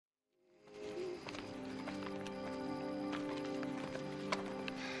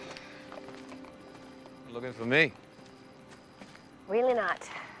Looking for me? Really not.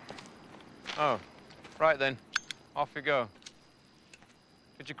 Oh, right then. Off you go.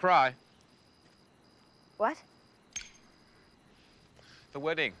 Did you cry? What? The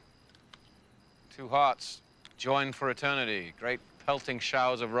wedding. Two hearts joined for eternity. Great pelting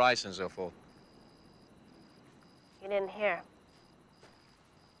showers of rice and so forth. You didn't hear.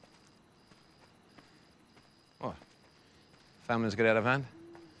 What? Families get out of hand?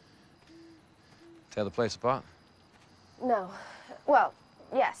 Tear the place apart? No. Well,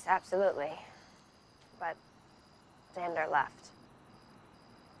 yes, absolutely. But Xander left.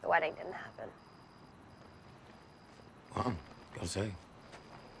 The wedding didn't happen. Wow, gotta say,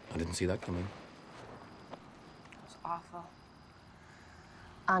 I didn't see that coming. It was awful.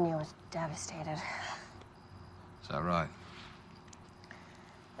 Anya was devastated. Is that right?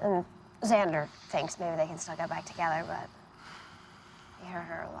 And Xander thinks maybe they can still get back together, but he hurt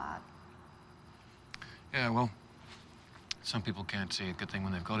her a lot. Yeah, well, some people can't see a good thing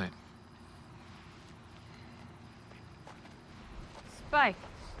when they've got it. Spike.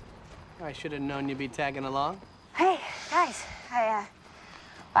 I should have known you'd be tagging along. Hey, guys,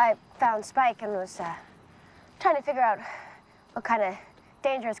 I found Spike and was trying to figure out what kind of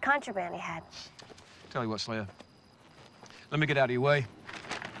dangerous contraband he had. Tell you what, Slayer. Let me get out of your way.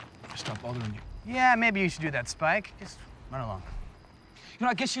 Stop bothering you. Yeah, maybe you should do that, Spike. Just run along. You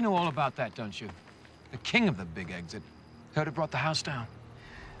know, I guess you know all about that, don't you? The king of the big exit. Heard it brought the house down.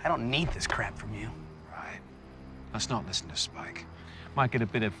 I don't need this crap from you. Right. Let's not listen to Spike. Might get a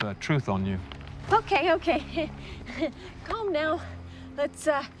bit of truth on you. Okay, okay. Calm now. Let's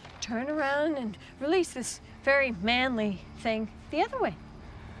turn around and release this very manly thing the other way.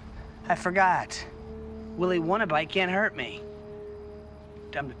 I forgot. Willie Wannaby can't hurt me.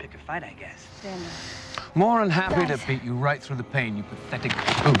 Dumb to pick a fight, I guess. Xander. More than happy to beat you right through the pain, you pathetic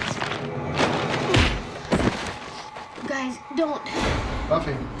booth. Guys, don't.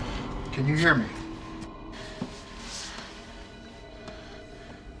 Buffy, can you hear me?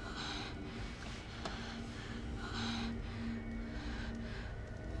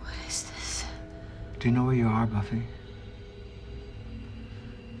 What is this? Do you know where you are, Buffy?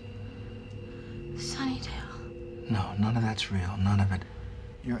 Sunnydale. No, none of that's real, none of it.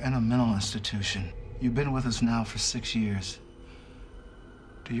 You're in a mental institution. You've been with us now for 6 years.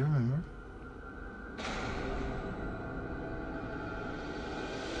 Do you remember?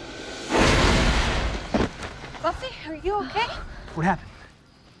 Buffy, are you okay? What happened?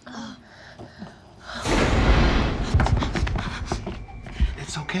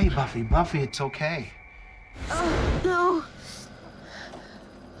 It's okay, Buffy. Buffy, it's okay. Oh, no.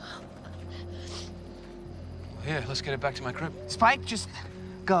 Here, let's get it back to my crib. Spike, just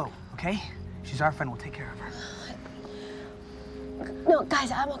go, okay? She's our friend. We'll take care of her. No,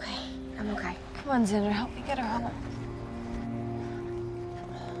 guys, I'm okay. I'm okay. Come on, Xander, help me get her home.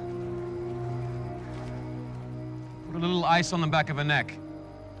 Put a little ice on the back of her neck.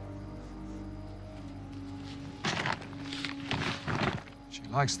 She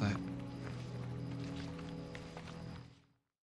likes that.